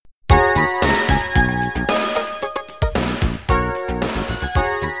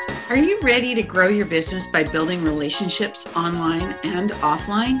ready to grow your business by building relationships online and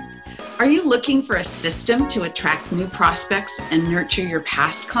offline? Are you looking for a system to attract new prospects and nurture your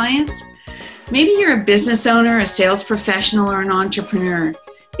past clients? Maybe you're a business owner, a sales professional, or an entrepreneur.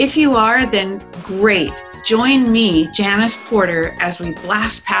 If you are, then great. Join me, Janice Porter, as we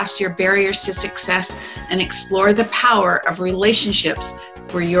blast past your barriers to success and explore the power of relationships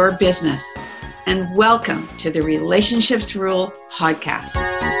for your business. And welcome to the Relationships Rule podcast.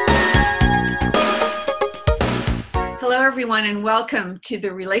 Hello, everyone, and welcome to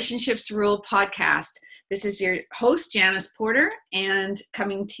the Relationships Rule podcast. This is your host, Janice Porter, and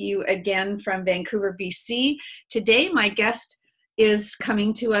coming to you again from Vancouver, BC. Today, my guest is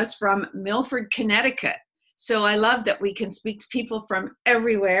coming to us from Milford, Connecticut. So I love that we can speak to people from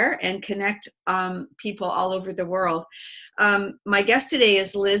everywhere and connect people all over the world. My guest today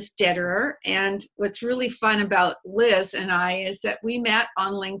is Liz Dederer, and what's really fun about Liz and I is that we met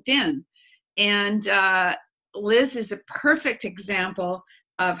on LinkedIn. And Liz is a perfect example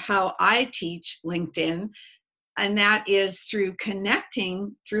of how I teach LinkedIn, and that is through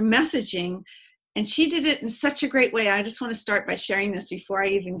connecting, through messaging. And she did it in such a great way. I just want to start by sharing this before I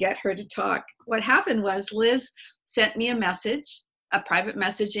even get her to talk. What happened was Liz sent me a message, a private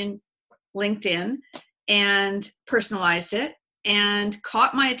message in LinkedIn, and personalized it and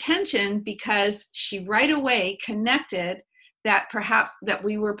caught my attention because she right away connected that perhaps that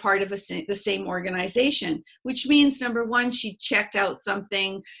we were part of the same organization, which means, number one, she checked out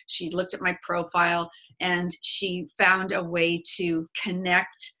something, she looked at my profile, and she found a way to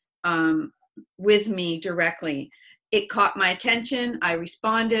connect with me directly. It caught my attention. I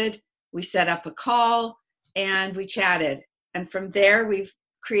responded. We set up a call and we chatted. And from there, we've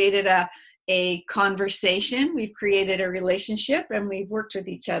created a conversation. We've created a relationship, and we've worked with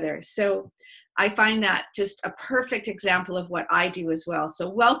each other. So I find that just a perfect example of what I do as well. So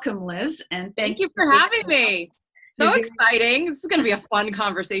welcome, Liz. And thank you for having me. So exciting. This is going to be a fun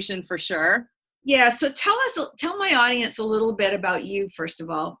conversation for sure. Yeah. So tell my audience a little bit about you, first of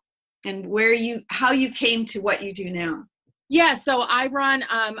all, and how you came to what you do now. Yeah, so I run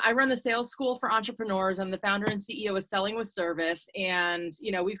the sales school for entrepreneurs. I'm the founder and CEO of Selling with Service, and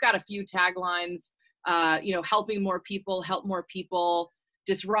we've got a few taglines. Helping more people, help more people,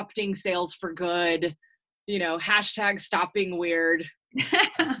 disrupting sales for good. Hashtag stop being weird.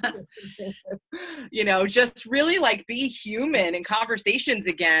 Just really like be human in conversations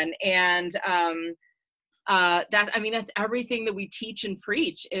again, and that's everything that we teach and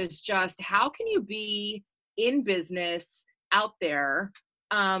preach is just how can you be in business out there,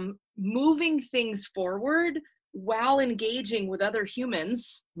 moving things forward while engaging with other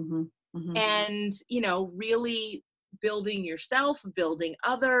humans, and really building yourself, building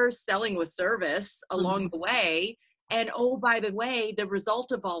others, selling with service along the way. And oh, by the way, the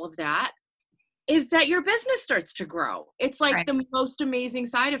result of all of that is that your business starts to grow. It's like right. The most amazing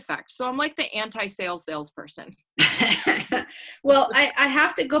side effect. So I'm like the anti-sales salesperson. Well, I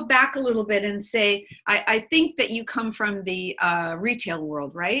have to go back a little bit and say, I think that you come from the retail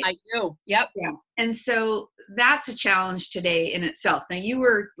world, right? I do. Yep. Yeah. And so that's a challenge today in itself. Now you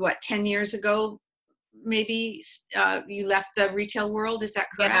were, 10 years ago, maybe you left the retail world. Is that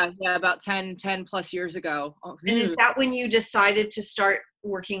correct? Yeah, about 10 plus years ago. And is that when you decided to start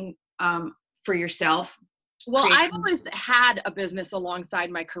working for yourself? Well, I've always had a business alongside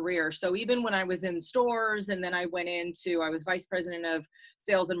my career. So even when I was in stores, and then I was vice president of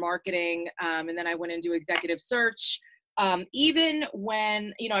sales and marketing, and then I went into executive search. Even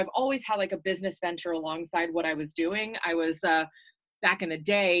when, I've always had like a business venture alongside what I was doing. I was back in the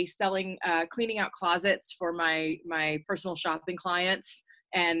day selling, cleaning out closets for my personal shopping clients.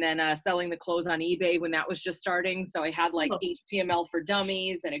 And then selling the clothes on eBay when that was just starting. So I had like HTML for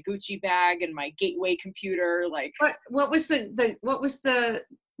dummies and a Gucci bag and my gateway computer. Like what was the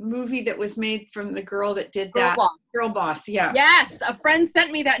movie that was made from the girl that did that? Girl Boss. Yeah. Yes, a friend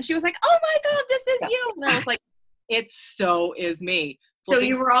sent me that, and she was like, "Oh my God, this is you!" And I was like, "It so is me." So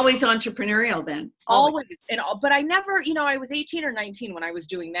you were always entrepreneurial then? Always. But I never, I was 18 or 19 when I was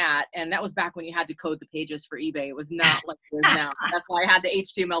doing that. And that was back when you had to code the pages for eBay. It was not like it is now. That's why I had the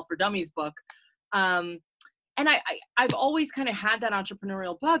HTML for Dummies book. And I've always kind of had that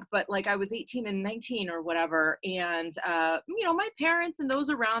entrepreneurial bug, but like I was 18 and 19 or whatever. And, my parents and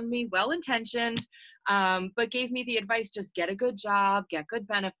those around me, well-intentioned, but gave me the advice, just get a good job, get good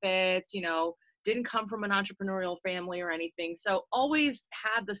benefits, didn't come from an entrepreneurial family or anything. So always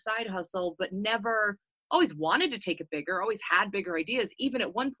had the side hustle, but never always wanted to take it bigger, always had bigger ideas. Even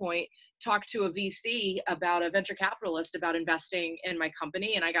at one point, talked to a VC about a venture capitalist about investing in my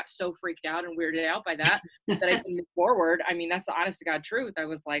company. And I got so freaked out and weirded out by that that I didn't move forward. I mean, that's the honest to God truth. I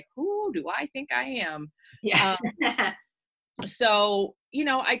was like, who do I think I am? Yeah. So,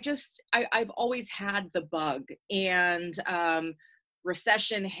 I've always had the bug, and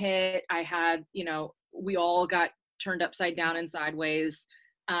recession hit. I had, we all got turned upside down and sideways.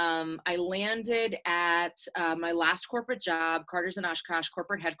 I landed at my last corporate job, Carter's in Oshkosh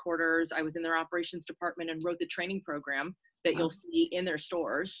corporate headquarters. I was in their operations department and wrote the training program that you'll see in their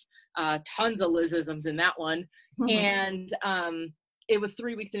stores. Tons of Lizisms in that one. And it was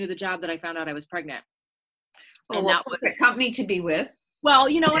 3 weeks into the job that I found out I was pregnant. And that was a company to be with. Well,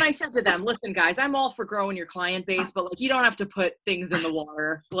 and I said to them, listen, guys, I'm all for growing your client base, but you don't have to put things in the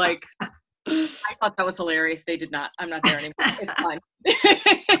water. I thought that was hilarious. They did not. I'm not there anymore. It's fine.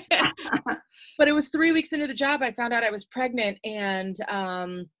 But it was 3 weeks into the job, I found out I was pregnant, and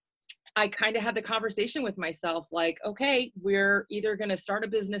I kind of had the conversation with myself, okay, we're either going to start a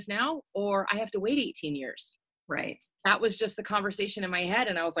business now or I have to wait 18 years. Right. That was just the conversation in my head.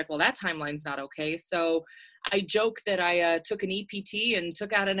 And I was like, well, that timeline's not okay. So I joke that I took an EPT and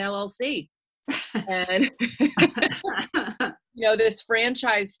took out an LLC. And, this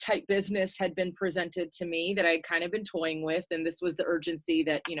franchise type business had been presented to me that I'd kind of been toying with. And this was the urgency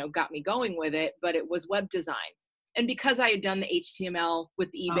that, got me going with it. But it was web design. And because I had done the HTML with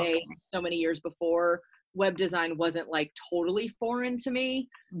eBay so many years before, web design wasn't totally foreign to me.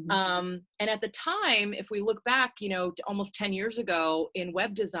 And at the time, if we look back, to almost 10 years ago in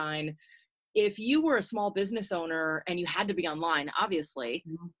web design, if you were a small business owner and you had to be online, obviously,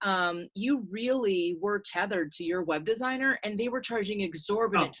 you really were tethered to your web designer, and they were charging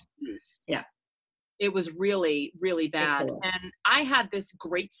exorbitant fees. Yeah. It was really, really bad. And I had this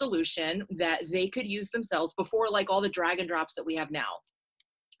great solution that they could use themselves before all the drag and drops that we have now.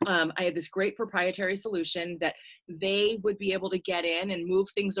 I had this great proprietary solution that they would be able to get in and move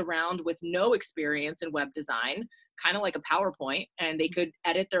things around with no experience in web design, kind of like a PowerPoint, and they could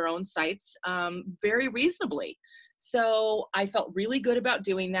edit their own sites very reasonably. So I felt really good about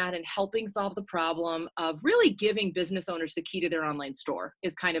doing that and helping solve the problem of really giving business owners the key to their online store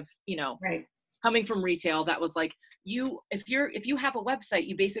is kind of, right. Coming from retail, that was if you have a website,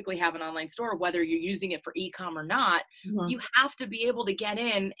 you basically have an online store, whether you're using it for e-com or not. You have to be able to get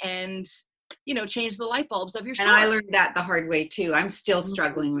in and, change the light bulbs of your store. And I learned that the hard way too. I'm still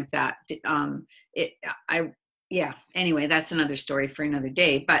struggling with that. Anyway, that's another story for another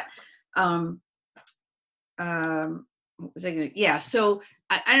day, but, what was I going to, so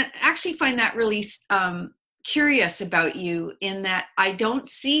I actually find that really, curious about you in that I don't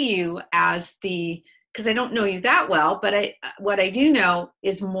see you as because I don't know you that well, but what I do know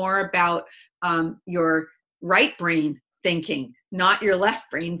is more about your right brain thinking, not your left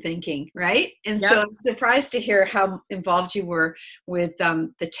brain thinking, right? And so I'm surprised to hear how involved you were with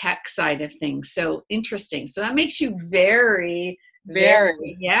the tech side of things. So interesting. So that makes you very,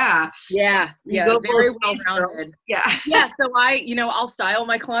 very very well-rounded. So I'll style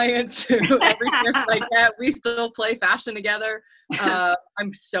my clients every chance I get. We still play fashion together.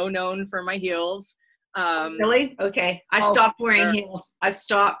 I'm so known for my heels. Really? Okay. I stopped wearing heels. I've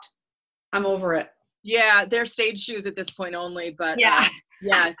stopped. I'm over it. Yeah, they're stage shoes at this point only, but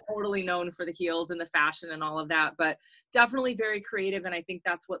totally known for the heels and the fashion and all of that, but definitely very creative. And I think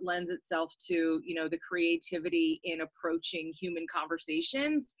that's what lends itself to, the creativity in approaching human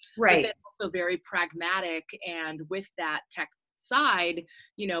conversations, right? But then also very pragmatic. And with that tech side,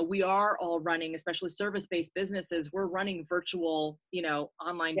 we are all running, especially service-based businesses, we're running virtual,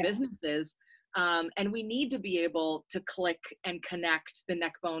 online businesses. And we need to be able to click and connect the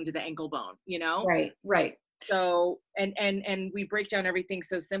neck bone to the ankle bone, Right. So, and we break down everything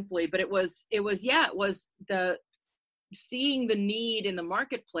so simply, but it was the seeing the need in the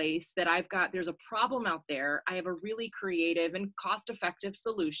marketplace that there's a problem out there. I have a really creative and cost-effective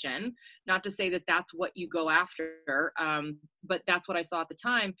solution, not to say that that's what you go after, but that's what I saw at the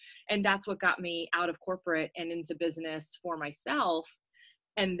time. And that's what got me out of corporate and into business for myself.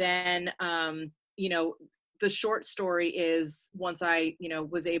 And then, the short story is once I,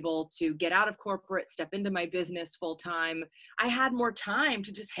 was able to get out of corporate, step into my business full time, I had more time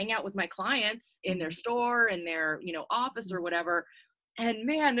to just hang out with my clients in their store, in their, office or whatever. And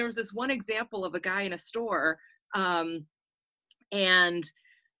man, there was this one example of a guy in a store, and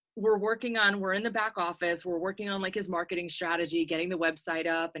we're in the back office, we're working on his marketing strategy, getting the website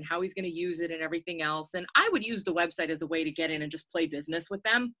up and how he's going to use it and everything else. And I would use the website as a way to get in and just play business with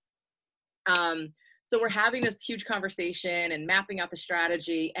them. So we're having this huge conversation and mapping out the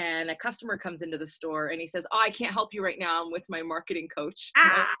strategy, and a customer comes into the store and he says, "Oh, I can't help you right now. I'm with my marketing coach."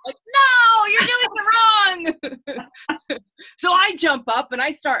 And I was like, "No, you're doing it wrong." So I jump up and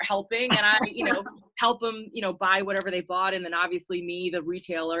I start helping, and I, help them, buy whatever they bought. And then obviously me, the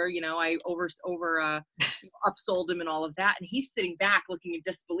retailer, I upsold him and all of that. And he's sitting back looking in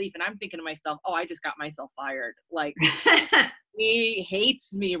disbelief. And I'm thinking to myself, oh, I just got myself fired. Like, he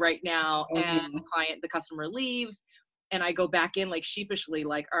hates me right now. And the customer leaves, and I go back in like sheepishly,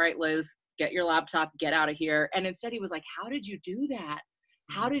 like, all right, Liz, get your laptop, get out of here. And instead he was like, how did you do that?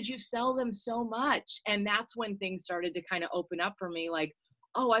 How did you sell them so much? And that's when things started to kind of open up for me. Like,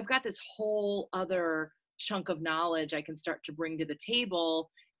 oh, I've got this whole other chunk of knowledge I can start to bring to the table.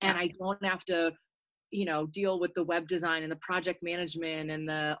 And I don't have to, deal with the web design and the project management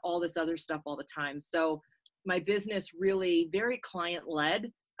and all this other stuff all the time. So my business really very client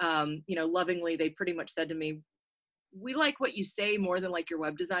led. Lovingly, they pretty much said to me, we like what you say more than like your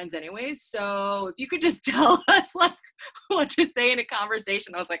web designs anyways. So if you could just tell us like what to say in a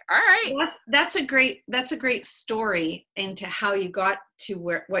conversation. I was like, all right. That's a great story into how you got to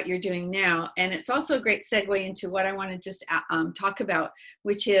what you're doing now. And it's also a great segue into what I want to just talk about,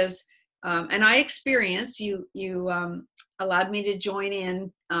 which is, and I experienced, you allowed me to join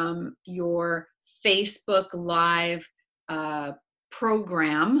in your Facebook Live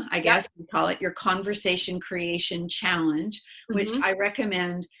program, I guess we call it, your Conversation Creation Challenge, which I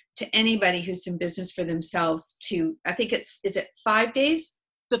recommend to anybody who's in business for themselves to, I think is it 5 days?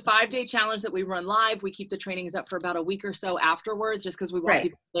 The 5-day challenge that we run live. We keep the trainings up for about a week or so afterwards, just because we want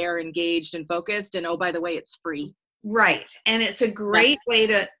people there engaged and focused. And oh, by the way, it's free. Right. And it's a great way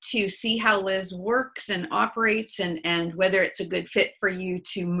to see how Liz works and operates and whether it's a good fit for you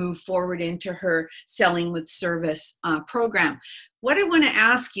to move forward into her Selling with Service program. What I want to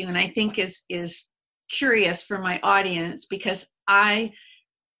ask you, and I think is curious for my audience, because I'm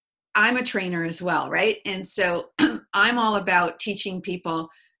a trainer as well, right? And so I'm all about teaching people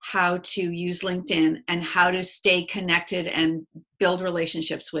how to use LinkedIn and how to stay connected and build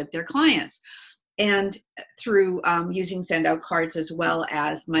relationships with their clients. And through using send out cards as well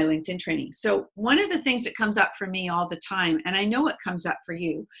as my LinkedIn training. So one of the things that comes up for me all the time, and I know it comes up for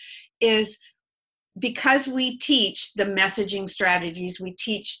you, is because we teach the messaging strategies, we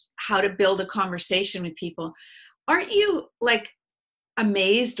teach how to build a conversation with people. Aren't you like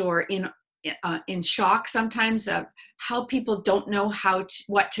amazed or in shock sometimes of how people don't know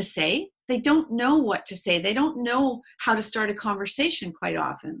what to say? They don't know what to say. They don't know how to start a conversation quite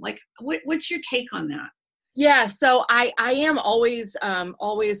often. Like, what's your take on that? Yeah, so I am always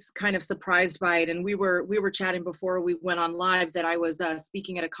kind of surprised by it. And we were chatting before we went on live that I was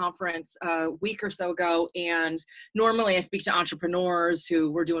speaking at a conference a week or so ago. And normally I speak to entrepreneurs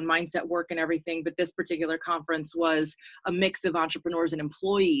who were doing mindset work and everything, but this particular conference was a mix of entrepreneurs and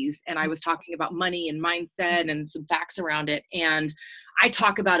employees. And I was talking about money and mindset and some facts around it. And I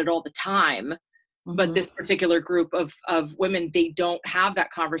talk about it all the time. But this particular group of women, they don't have that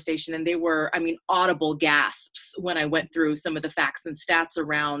conversation. And they were, audible gasps when I went through some of the facts and stats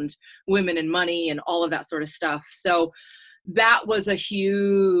around women and money and all of that sort of stuff. So that was a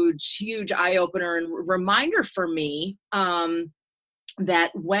huge, huge eye opener and reminder for me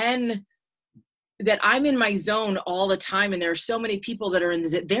that I'm in my zone all the time. And there are so many people that are in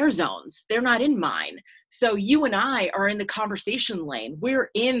their zones. They're not in mine. So you and I are in the conversation lane. We're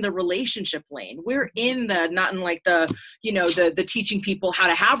in the relationship lane. We're in not in like the teaching people how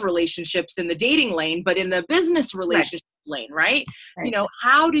to have relationships in the dating lane, but in the business relationship lane, right?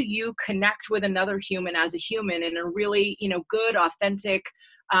 How do you connect with another human as a human in a really, good, authentic,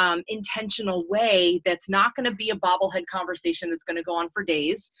 intentional way that's not going to be a bobblehead conversation that's going to go on for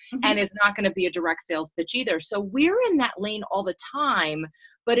days, and it's not going to be a direct sales pitch either. So we're in that lane all the time,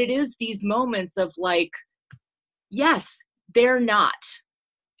 but it is these moments of like, yes, they're not.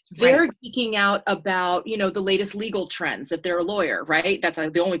 They're geeking out about, the latest legal trends if they're a lawyer, right? That's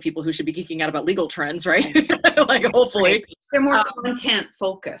the only people who should be geeking out about legal trends, right? Like, hopefully. They're more content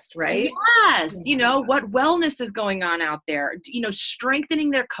focused, right? Yes. What wellness is going on out there,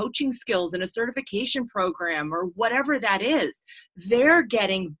 strengthening their coaching skills in a certification program or whatever that is. They're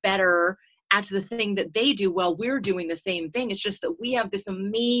getting better at the thing that they do while we're doing the same thing. It's just that we have this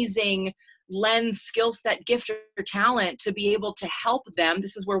amazing lens, skill set, gift, or talent to be able to help them.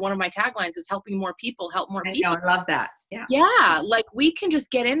 This is where one of my taglines is helping more people, help more people. I love that. Yeah. Yeah. Like we can just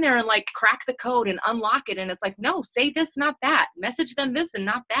get in there and like crack the code and unlock it. And it's like, no, say this, not that. Message them this and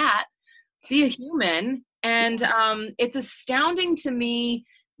not that. Be a human. And it's astounding to me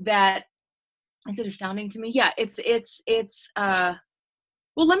that, is it astounding to me? Yeah, it's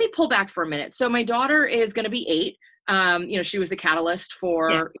Well, let me pull back for a minute. So my daughter is going to be 8. She was the catalyst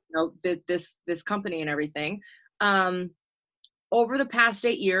for, this company and everything. Over the past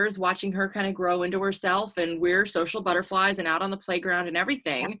 8 years, watching her kind of grow into herself, and we're social butterflies and out on the playground and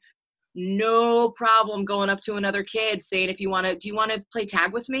everything. No problem going up to another kid saying, do you want to play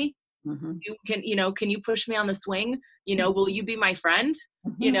tag with me? Mm-hmm. Can you push me on the swing? Will you be my friend?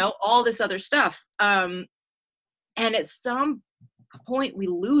 Mm-hmm. All this other stuff. And at some point we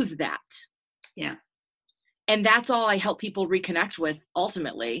lose that. Yeah. And that's all I help people reconnect with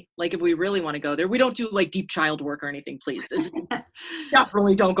ultimately. Like, if we really want to go there, we don't do like deep child work or anything, please.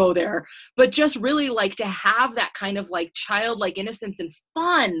 Definitely don't go there. But just really like to have that kind of like childlike innocence and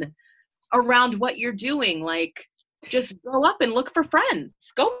fun around what you're doing. Like, just grow up and look for friends.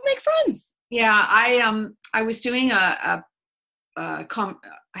 Go make friends. Yeah, I was doing I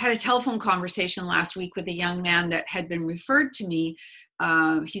had a telephone conversation last week with a young man that had been referred to me.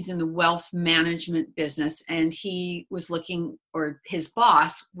 He's in the wealth management business, and he was looking, or his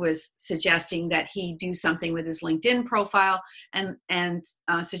boss was suggesting that he do something with his LinkedIn profile, and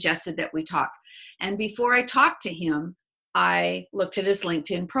suggested that we talk. And before I talked to him, I looked at his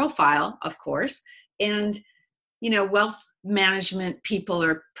LinkedIn profile, of course, and wealth management people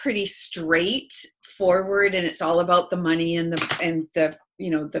are pretty straightforward, and it's all about the money and the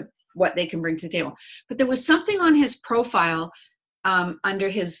what they can bring to the table. But there was something on his profile under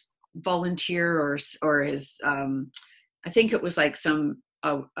his volunteer or his I think it was like some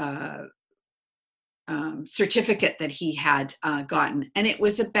certificate that he had gotten, and it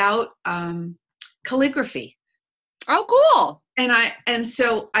was about calligraphy. Oh, cool. And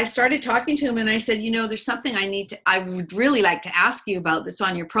so I started talking to him, and I said, there's something I would really like to ask you about that's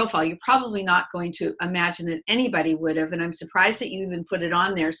on your profile. You're probably not going to imagine that anybody would have, and I'm surprised that you even put it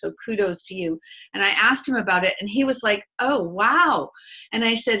on there. So kudos to you. And I asked him about it, and he was like, oh, wow. And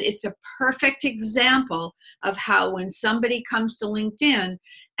I said, it's a perfect example of how when somebody comes to LinkedIn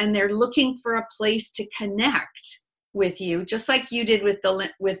and they're looking for a place to connect with you, just like you did with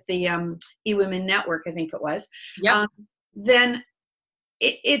the eWomen Network, I think it was. Yep. Then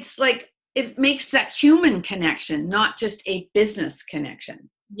it's like it makes that human connection, not just a business connection.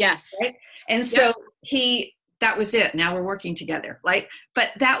 Yes. Right? And so that was it. Now we're working together.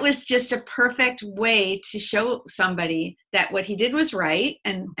 But that was just a perfect way to show somebody that what he did was right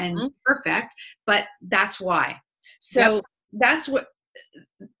and perfect, but that's why. So that's what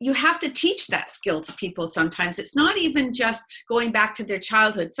you have to teach that skill to people. Sometimes it's not even just going back to their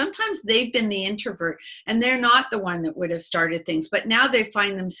childhood. Sometimes they've been the introvert and they're not the one that would have started things, but now they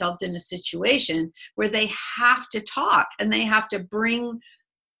find themselves in a situation where they have to talk and they have to bring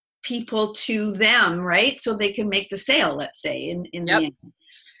people to them, right? So they can make the sale, let's say, in the end.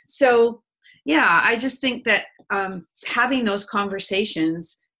 So I just think that having those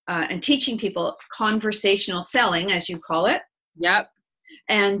conversations and teaching people conversational selling, as you call it. Yep.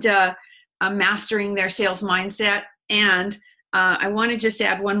 And mastering their sales mindset. And I want to just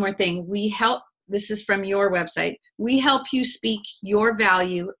add one more thing. This is from your website. We help you speak your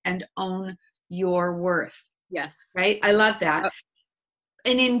value and own your worth. Yes. Right? I love that.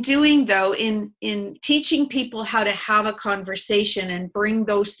 And in doing, though, in teaching people how to have a conversation and bring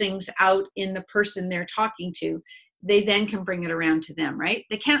those things out in the person they're talking to, they then can bring it around to them, right?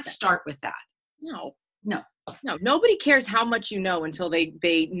 They can't start with that. No, nobody cares how much you know until they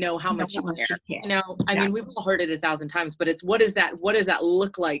know how much you care. Exactly. I mean, we've all heard it 1,000 times, but it's what does that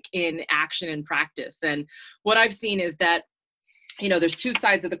look like in action and practice? And what I've seen is that, there's two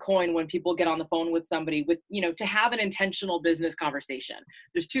sides of the coin when people get on the phone with somebody with, to have an intentional business conversation.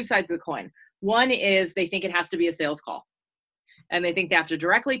 There's two sides of the coin. One is they think it has to be a sales call. And they think they have to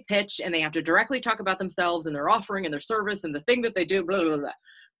directly pitch and they have to directly talk about themselves and their offering and their service and the thing that they do, blah, blah, blah.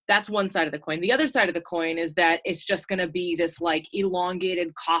 That's one side of the coin. The other side of the coin is that it's just going to be this like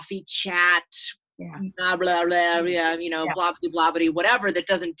elongated coffee chat, blah, blah, blah, blah, blah, blah, whatever, that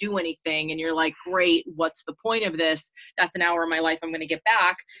doesn't do anything. And you're like, great, what's the point of this? That's an hour of my life I'm going to get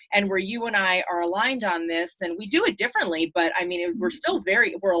back. And where you and I are aligned on this, and we do it differently, but I mean,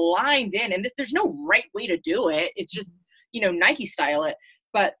 we're aligned in, and there's no right way to do it. It's just, Nike style it.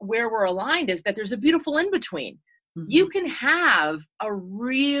 But where we're aligned is that there's a beautiful in-between. Mm-hmm. You can have a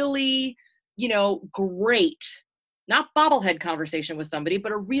really, great, not bobblehead conversation with somebody,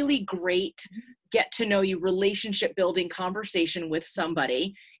 but a really great get to know you relationship building conversation with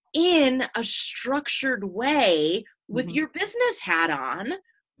somebody in a structured way with your business hat on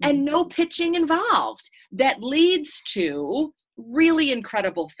and no pitching involved that leads to really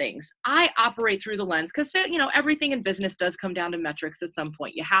incredible things. I operate through the lens because, everything in business does come down to metrics at some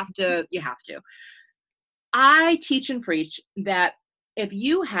point. You have to. I teach and preach that if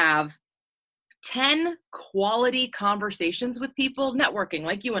you have 10 quality conversations with people, networking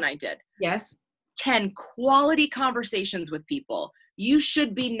like you and I did. Yes. 10 quality conversations with people, you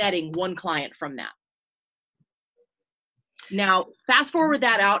should be netting one client from that. Now, fast forward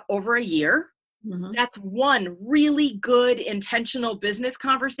that out over a year. Mm-hmm. That's one really good intentional business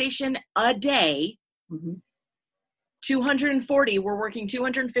conversation a day. Mm-hmm. 240, we're working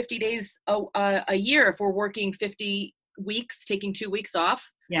 250 days a year if we're working 50 weeks, taking 2 weeks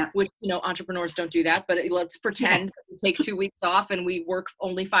off. Yeah. Which, entrepreneurs don't do that, but let's pretend we take 2 weeks off and we work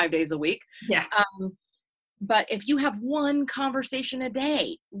only 5 days a week. Yeah. But if you have one conversation a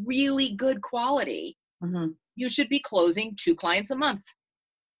day, really good quality, mm-hmm. you should be closing 2 clients a month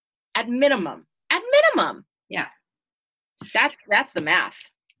at minimum. At minimum. Yeah. That's the math.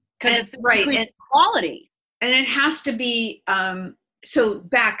 Because it's the right. And quality. And it has to be, so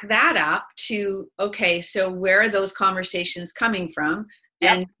back that up to, okay, so where are those conversations coming from?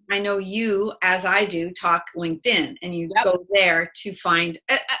 Yep. And I know you, as I do, talk LinkedIn, and you yep. go there to find,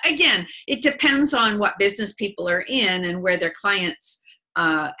 again, it depends on what business people are in and where their clients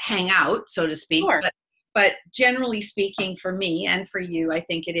hang out, so to speak. Sure. But generally speaking, for me and for you, I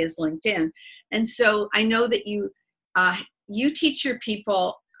think it is LinkedIn. And so I know that you teach your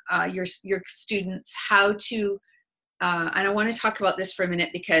people, your students, how to, and I want to talk about this for a minute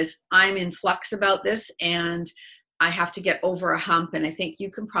because I'm in flux about this and I have to get over a hump, and I think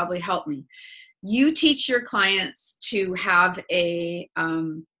you can probably help me. You teach your clients to have a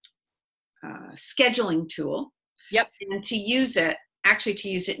scheduling tool. Yep. And to use it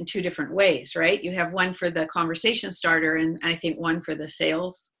in 2 different ways, right? You have one for the conversation starter and I think one for the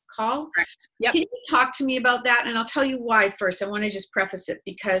sales call. Correct. Yep. Can you talk to me about that? And I'll tell you why first. I want to just preface it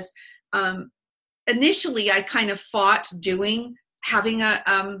because initially I kind of fought having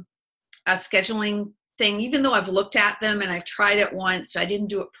a scheduling thing, even though I've looked at them and I've tried it once. I didn't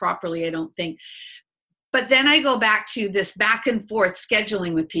do it properly, I don't think. But then I go back to this back and forth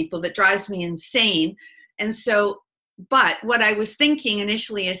scheduling with people that drives me insane. And so, but what I was thinking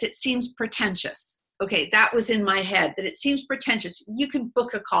initially is it seems pretentious. Okay, that was in my head, that it seems pretentious. You can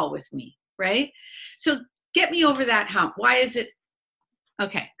book a call with me, right? So get me over that hump. Why is it?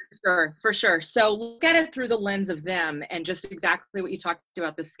 Okay. For sure. So look at it through the lens of them and just exactly what you talked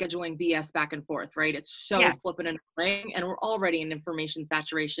about, the scheduling BS back and forth, right? It's so flippant and annoying, and we're already in information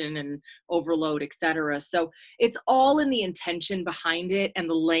saturation and overload, et cetera. So it's all in the intention behind it and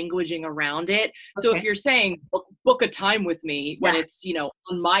the languaging around it. Okay. So if you're saying book a time with me when it's,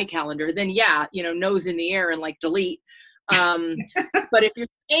 on my calendar, then nose in the air and like delete. But if you're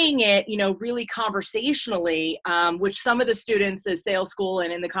saying it, really conversationally, which some of the students at sales school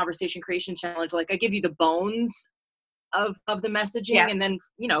and in the conversation creation challenge, like I give you the bones of the messaging and then,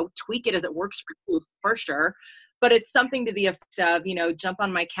 tweak it as it works for you for sure. But it's something to the effect of, jump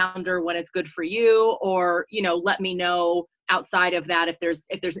on my calendar when it's good for you, or, let me know outside of that.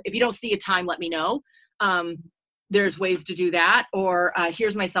 If you don't see a time, let me know. There's ways to do that. Or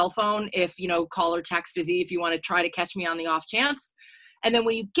here's my cell phone. If, call or text is easy if you want to try to catch me on the off chance. And then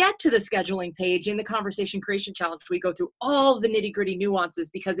when you get to the scheduling page in the conversation creation challenge, we go through all the nitty gritty nuances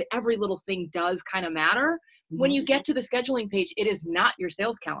because every little thing does kind of matter. Mm-hmm. When you get to the scheduling page, it is not your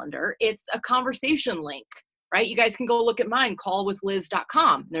sales calendar. It's a conversation link, right? You guys can go look at mine,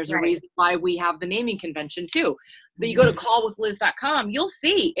 callwithliz.com. There's a reason why we have the naming convention too. But you go to callwithliz.com, you'll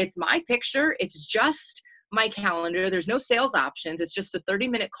see it's my picture. It's just my calendar. There's no sales options. It's just a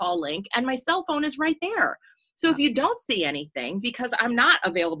 30-minute call link, and my cell phone is right there. So if you don't see anything, because I'm not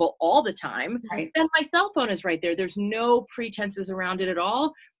available all the time, then my cell phone is right there. There's no pretenses around it at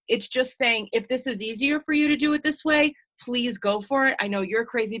all. It's just saying, if this is easier for you to do it this way, please go for it. I know you're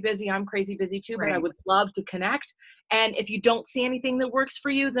crazy busy. I'm crazy busy too, but I would love to connect. And if you don't see anything that works for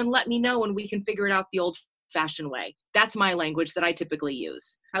you, then let me know and we can figure it out the old-fashioned way. That's my language that I typically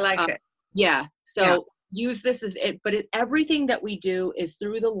use. I like it. Yeah. So use this as it, but everything that we do is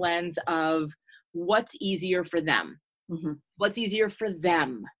through the lens of what's easier for them. Mm-hmm. What's easier for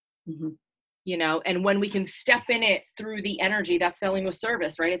them. Mm-hmm. And when we can step in it through the energy, that's selling with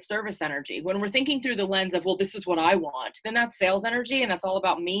service, right? It's service energy. When we're thinking through the lens of, well, this is what I want, then that's sales energy. And that's all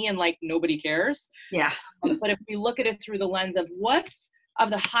about me. And like, nobody cares. Yeah. But if we look at it through the lens of what's of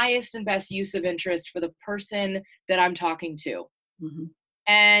the highest and best use of interest for the person that I'm talking to. Mm-hmm.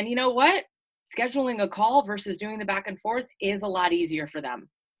 And you know what? Scheduling a call versus doing the back and forth is a lot easier for them.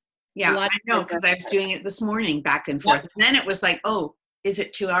 Yeah, I know, because I was doing it this morning back and forth. And then it was like, oh, is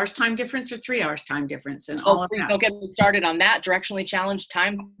it 2 hours time difference or 3 hours time difference? And all of that. Don't get me started on that. Directionally challenged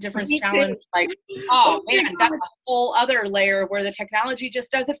time difference challenge. Like, oh man, that's a whole other layer where the technology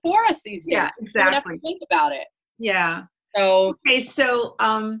just does it for us these days. Yeah, exactly. We don't have to think about it. Yeah. So Okay, so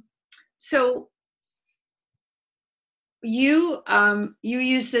you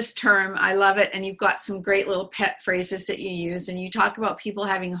use this term. I love it, and you've got some great little pet phrases that you use, and you talk about people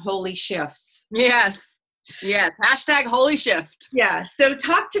having holy shifts. yes, yes. Hashtag holy shift. Yeah. So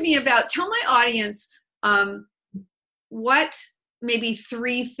tell my audience what maybe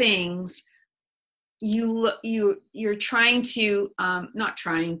three things you're trying to not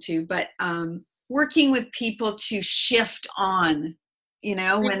trying to, but working with people to shift on. When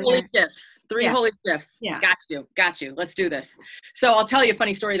Holy shifts. Three yeah, holy shifts. yeah. Got you. Let's do this. So I'll tell you a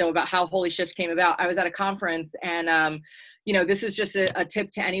funny story though about how holy shift came about. I was at a conference, and this is just a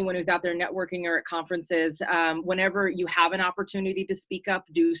tip to anyone who's out there networking or at conferences. Whenever you have an opportunity to speak up,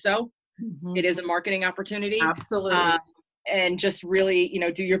 do so. Mm-hmm. It is a marketing opportunity. Absolutely. And just really,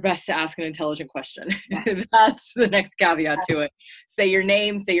 do your best to ask an intelligent question. Yes. That's the next caveat to it. Say your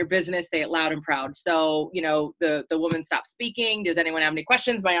name, say your business, say it loud and proud. So, the woman stops speaking. Does anyone have any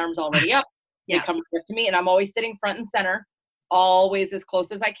questions? My arm's already up. Yeah. They come up to me, and I'm always sitting front and center, always as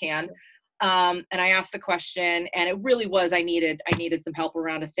close as I can. And I asked the question, and it really was, I needed some help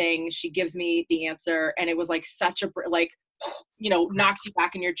around a thing. She gives me the answer, and it was like such a, knocks you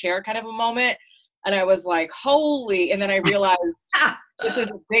back in your chair kind of a moment. And I was like, holy, and then I realized this is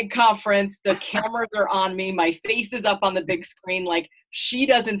a big conference. The cameras are on me. My face is up on the big screen. Like, she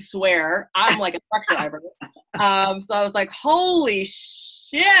doesn't swear. I'm like a truck driver. So I was like, holy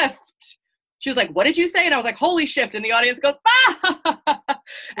shift. She was like, what did you say? And I was like, holy shift. And the audience goes, ah! Wow.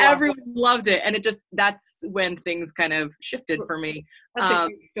 Everyone loved it. And that's when things kind of shifted for me. That's a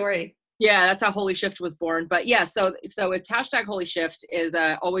great story. Yeah, that's how Holy Shift was born. But yeah, so it's hashtag Holy Shift is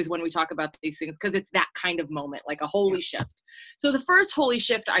always when we talk about these things, because it's that kind of moment, like a holy shift. So the first holy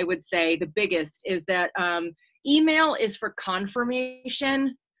shift, I would say, the biggest, is that email is for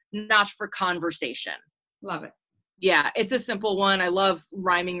confirmation, not for conversation. Love it. Yeah, it's a simple one. I love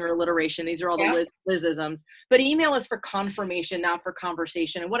rhyming or alliteration. These are all the Lizisms. But email is for confirmation, not for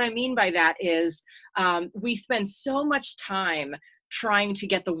conversation. And what I mean by that is we spend so much time trying to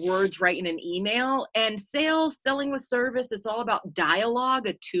get the words right in an email, and selling with service, it's all about dialogue,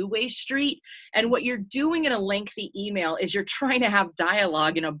 a two-way street. And what you're doing in a lengthy email is you're trying to have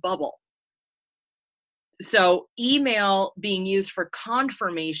dialogue in a bubble. So email being used for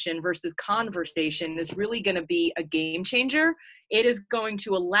confirmation versus conversation is really going to be a game changer. It is going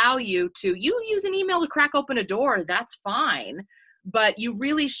to allow you use an email to crack open a door. That's fine. But you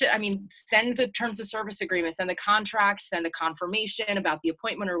really should, send the terms of service agreement, send the contract, send the confirmation about the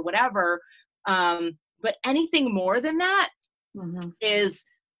appointment or whatever. But anything more than that is,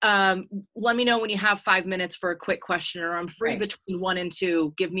 let me know when you have 5 minutes for a quick question, or I'm free between 1 and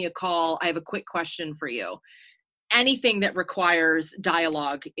 2. Give me a call. I have a quick question for you. Anything that requires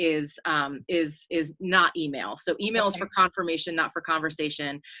dialogue is not email. So email is for confirmation, not for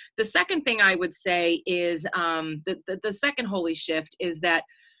conversation. The second thing I would say is the second holy shift is that,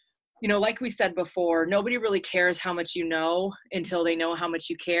 like we said before, nobody really cares how much you know until they know how much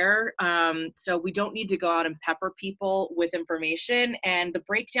you care. So we don't need to go out and pepper people with information. And the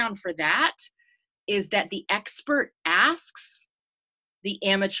breakdown for that is that the expert asks, the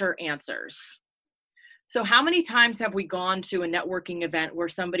amateur answers. So how many times have we gone to a networking event where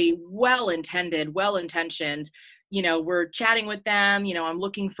somebody well-intentioned, we're chatting with them, I'm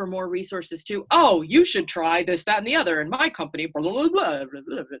looking for more resources too. Oh, you should try this, that, and the other in my company, blah, blah, blah, blah, blah,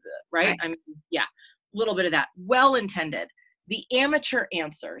 blah, blah, right? A little bit of that. Well-intended. The amateur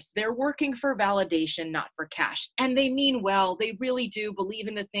answers, they're working for validation, not for cash. And they mean well, they really do believe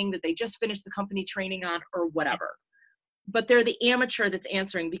in the thing that they just finished the company training on or whatever. But they're the amateur that's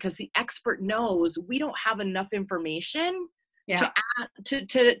answering because the expert knows we don't have enough information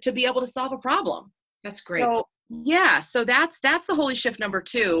to be able to solve a problem. That's great. So, so that's the holy shift number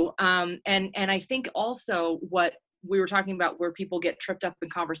 2. And I think also what we were talking about where people get tripped up in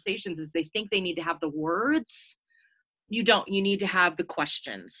conversations is they think they need to have the words. You don't. You need to have the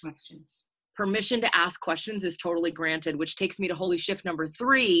questions. Permission to ask questions is totally granted, which takes me to holy shift number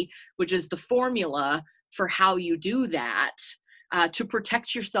 3, which is the formula for how you do that to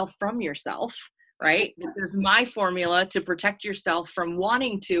protect yourself from yourself, right? This is my formula to protect yourself from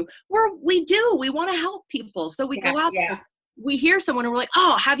wanting to, we want to help people. So we go out there, we hear someone and we're like,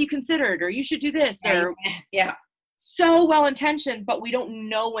 oh, have you considered, or you should do this, or so well-intentioned, but we don't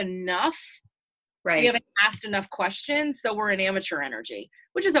know enough. Right. We haven't asked enough questions. So we're in amateur energy,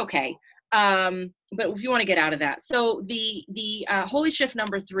 which is okay. But if you want to get out of that. So the holy shift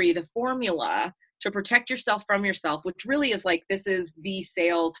number 3, the formula to protect yourself from yourself, which really is like, this is the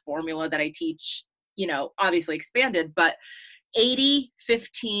sales formula that I teach, obviously expanded, but 80,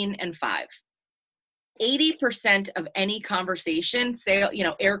 15, and 5. 80% of any conversation,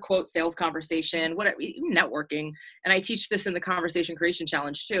 air quote sales conversation, whatever, even networking, and I teach this in the Conversation Creation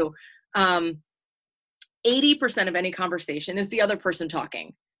Challenge too. 80% of any conversation is the other person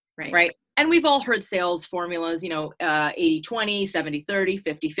talking, right? And we've all heard sales formulas, 80-20, 70-30,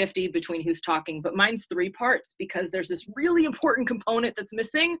 50-50 between who's talking, but mine's 3 parts because there's this really important component that's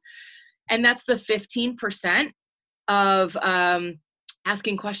missing. And that's the 15% of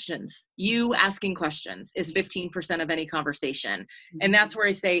asking questions. You asking questions is 15% of any conversation. And that's where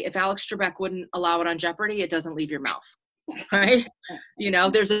I say, if Alex Trebek wouldn't allow it on Jeopardy, it doesn't leave your mouth. Right?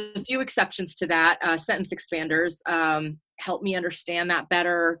 There's a few exceptions to that. Sentence expanders, help me understand that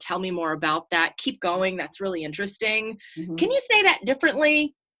better. Tell me more about that. Keep going. That's really interesting. Mm-hmm. Can you say that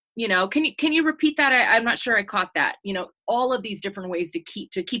differently? Can you repeat that? I'm not sure I caught that. All of these different ways to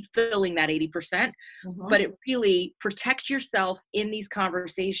keep filling that 80%, mm-hmm. but it really protect yourself in these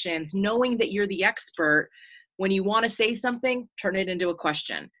conversations, knowing that you're the expert. When you want to say something, turn it into a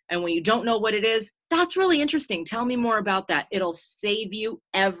question. And when you don't know what it is, that's really interesting. Tell me more about that. It'll save you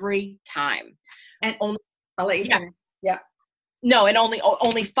every time. And I'll let you finish. Yeah. No, and only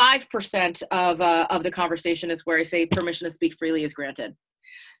 5% of the conversation is where I say permission to speak freely is granted.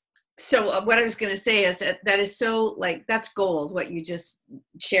 So what I was going to say is that is so that's gold, what you just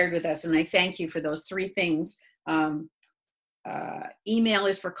shared with us. And I thank you for those 3 things. Email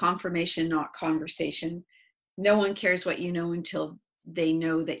is for confirmation, not conversation. No one cares what you know until they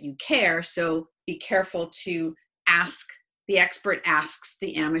know that you care. So be careful to ask. The expert asks,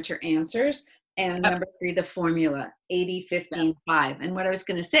 the amateur answers. And number 3, the formula, 80, 15, 5. And what I was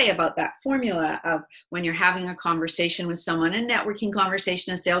going to say about that formula of when you're having a conversation with someone, a networking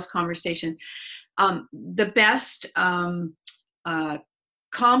conversation, a sales conversation, the best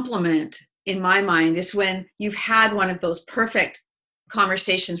compliment in my mind is when you've had one of those perfect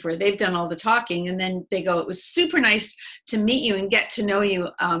conversations where they've done all the talking and then they go, it was super nice to meet you and get to know you.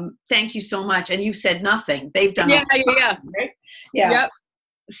 Thank you so much. And you've said nothing. They've done all the talking, right? Yeah. Yep.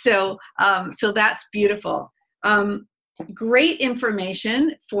 So that's beautiful. Great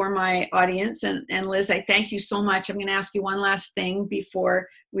information for my audience. And Liz, I thank you so much. I'm going to ask you one last thing before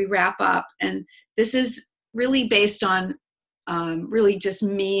we wrap up. And this is really based on really just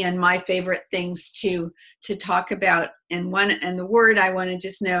me and my favorite things to talk about. And the word I want to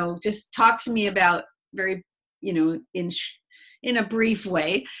just talk to me about very, in a brief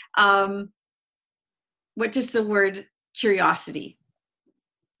way. What does the word curiosity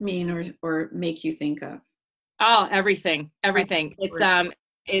mean or make you think of? Oh, everything.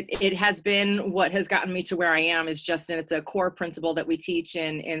 It has been what has gotten me to where I am it's a core principle that we teach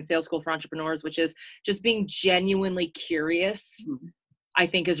in Sales School for Entrepreneurs, which is just being genuinely curious. Mm-hmm. I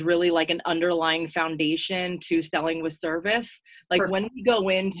think is really like an underlying foundation to selling with service. Perfect. When we go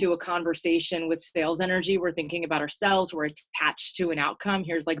into a conversation with sales energy, we're thinking about ourselves, we're attached to an outcome.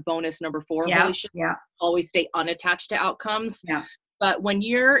 Here's bonus number 4. Always stay unattached to outcomes. Yeah. But when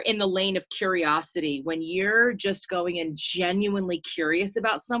you're in the lane of curiosity, when you're just going in genuinely curious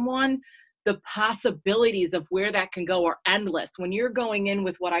about someone, the possibilities of where that can go are endless. When you're going in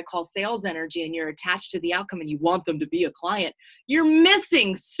with what I call sales energy and you're attached to the outcome and you want them to be a client, you're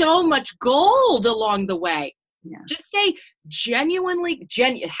missing so much gold along the way. Yeah. Just stay genuinely,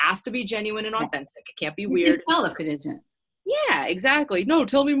 it has to be genuine and authentic. It can't be weird. You can tell if it isn't. Yeah, exactly. No,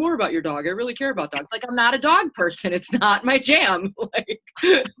 tell me more about your dog. I really care about dogs. I'm not a dog person. It's not my jam.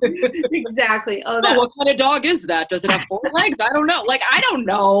 Exactly. Oh, what kind of dog is that? Does it have 4 legs? I don't know. I don't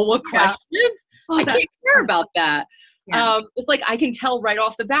know what questions. I can't care about that. Yeah. It's I can tell right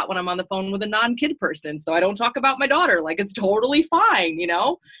off the bat when I'm on the phone with a non-kid person. So I don't talk about my daughter. It's totally fine,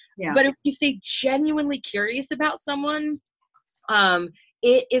 Yeah. But if you stay genuinely curious about someone,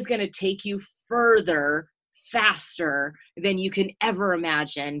 it is going to take you further faster than you can ever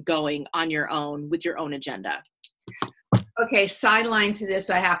imagine going on your own with your own agenda. Okay, sideline to this,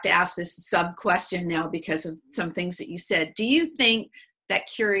 I have to ask this sub question now because of some things that you said. Do you think that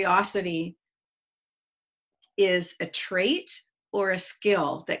curiosity is a trait or a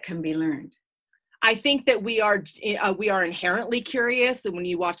skill that can be learned? I think that we are inherently curious. And when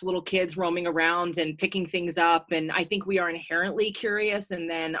you watch little kids roaming around and picking things up, and I think we are inherently curious. And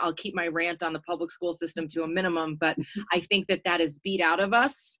then I'll keep my rant on the public school system to a minimum, but I think that is beat out of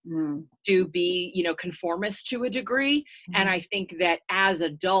us to be, conformist to a degree. And I think that as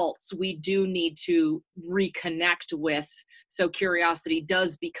adults, we do need to reconnect with So curiosity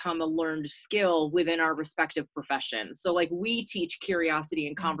does become a learned skill within our respective professions. So like we teach curiosity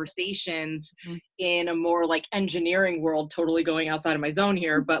in conversations in a more like engineering world, totally going outside of my zone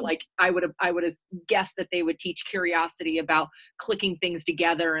here. But like I would have guessed that they would teach curiosity about clicking things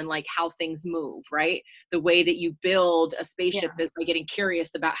together and like how things move, right? The way that you build a spaceship is by getting curious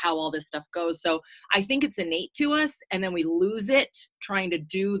about how all this stuff goes. So I think it's innate to us, and then we lose it trying to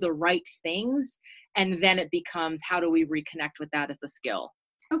do the right things. And then it becomes, how do we reconnect with that as a skill?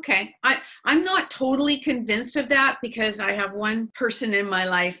 Okay. I'm not totally convinced of that, because I have one person in my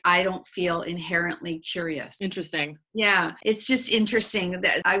life I don't feel inherently curious. Interesting. Yeah. It's just interesting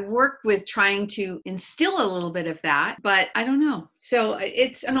that I work with trying to instill a little bit of that, but I don't know. So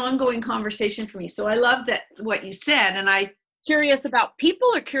it's an ongoing conversation for me. So I love that what you said. And curious about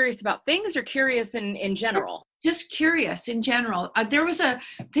people, or curious about things, or curious in general? Just curious in general. And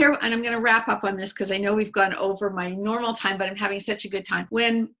I'm going to wrap up on this because I know we've gone over my normal time, but I'm having such a good time.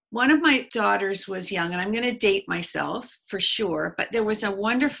 When one of my daughters was young, and I'm going to date myself for sure, but there was a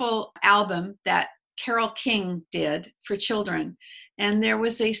wonderful album that Carole King did for children. And there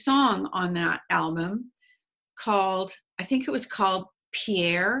was a song on that album called, I think it was called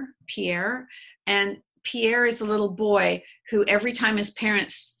Pierre. And Pierre is a little boy who every time his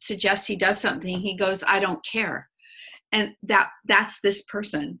parents suggest he does something, he goes, I don't care. And that's this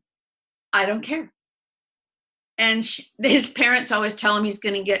person. I don't care. And his parents always tell him he's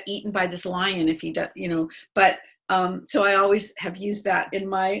going to get eaten by this lion if he does, but so I always have used that in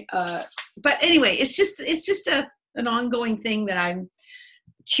my, but anyway, it's just an ongoing thing that I'm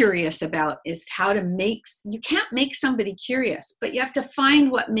curious about, is how to you can't make somebody curious, but you have to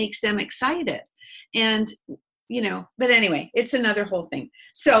find what makes them excited. And, but anyway, it's another whole thing.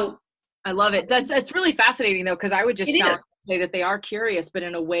 So I love it. That's really fascinating though, because I would just say that they are curious, but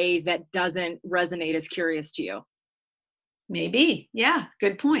in a way that doesn't resonate as curious to you. Maybe. Yeah.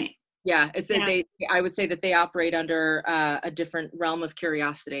 Good point. Yeah. I would say that they operate under a different realm of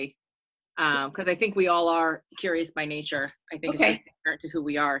curiosity. Because I think we all are curious by nature. I think it's just inherent to who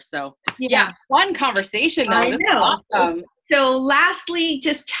we are. So yeah, fun conversation though. This is awesome. So lastly,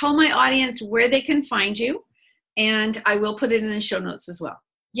 just tell my audience where they can find you, and I will put it in the show notes as well.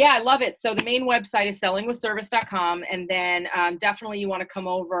 Yeah, I love it. So the main website is sellingwithservice.com. And then definitely you want to come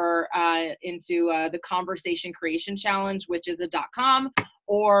over into the Conversation Creation Challenge, which is a .com,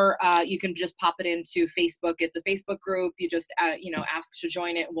 or you can just pop it into Facebook. It's a Facebook group. You just, ask to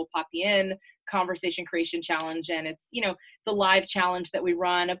join it and we'll pop you in. Conversation Creation Challenge. And it's, it's a live challenge that we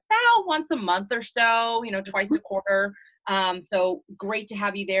run about once a month or so, twice a quarter. So great to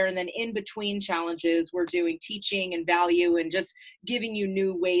have you there. And then in between challenges, we're doing teaching and value and just giving you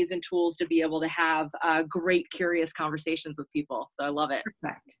new ways and tools to be able to have great, curious conversations with people. So I love it.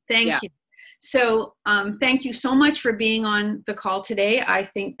 Perfect. Thank you. So thank you so much for being on the call today. I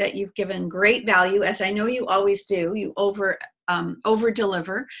think that you've given great value, as I know you always do. You over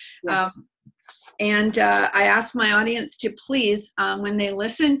deliver. Yes. And I ask my audience to please, when they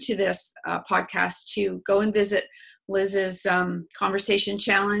listen to this podcast, to go and visit Liz's Conversation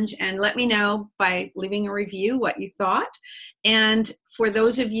Challenge and let me know by leaving a review what you thought. And for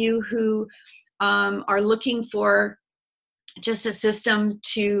those of you who are looking for just a system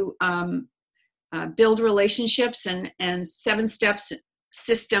to build relationships and 7 steps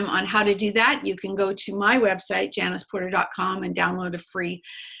system on how to do that, you can go to my website, janiceporter.com, and download a free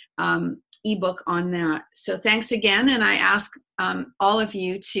ebook on that. So thanks again. And I ask all of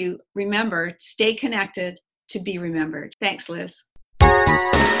you to remember, stay connected, to be remembered. Thanks, Liz.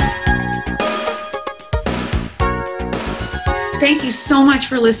 Thank you so much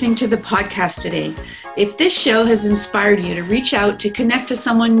for listening to the podcast today. If this show has inspired you to reach out to connect to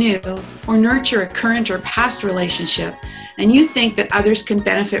someone new or nurture a current or past relationship, and you think that others can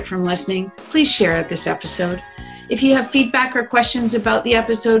benefit from listening, please share this episode. If you have feedback or questions about the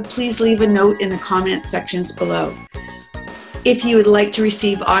episode, please leave a note in the comment sections below. If you would like to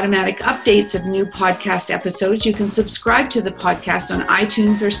receive automatic updates of new podcast episodes, you can subscribe to the podcast on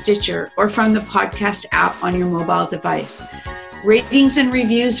iTunes or Stitcher, or from the podcast app on your mobile device. Ratings and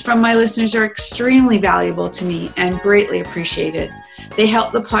reviews from my listeners are extremely valuable to me and greatly appreciated. They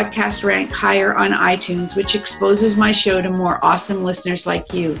help the podcast rank higher on iTunes, which exposes my show to more awesome listeners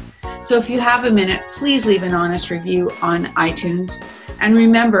like you. So if you have a minute, please leave an honest review on iTunes. And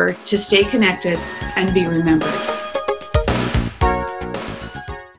remember to stay connected and be remembered.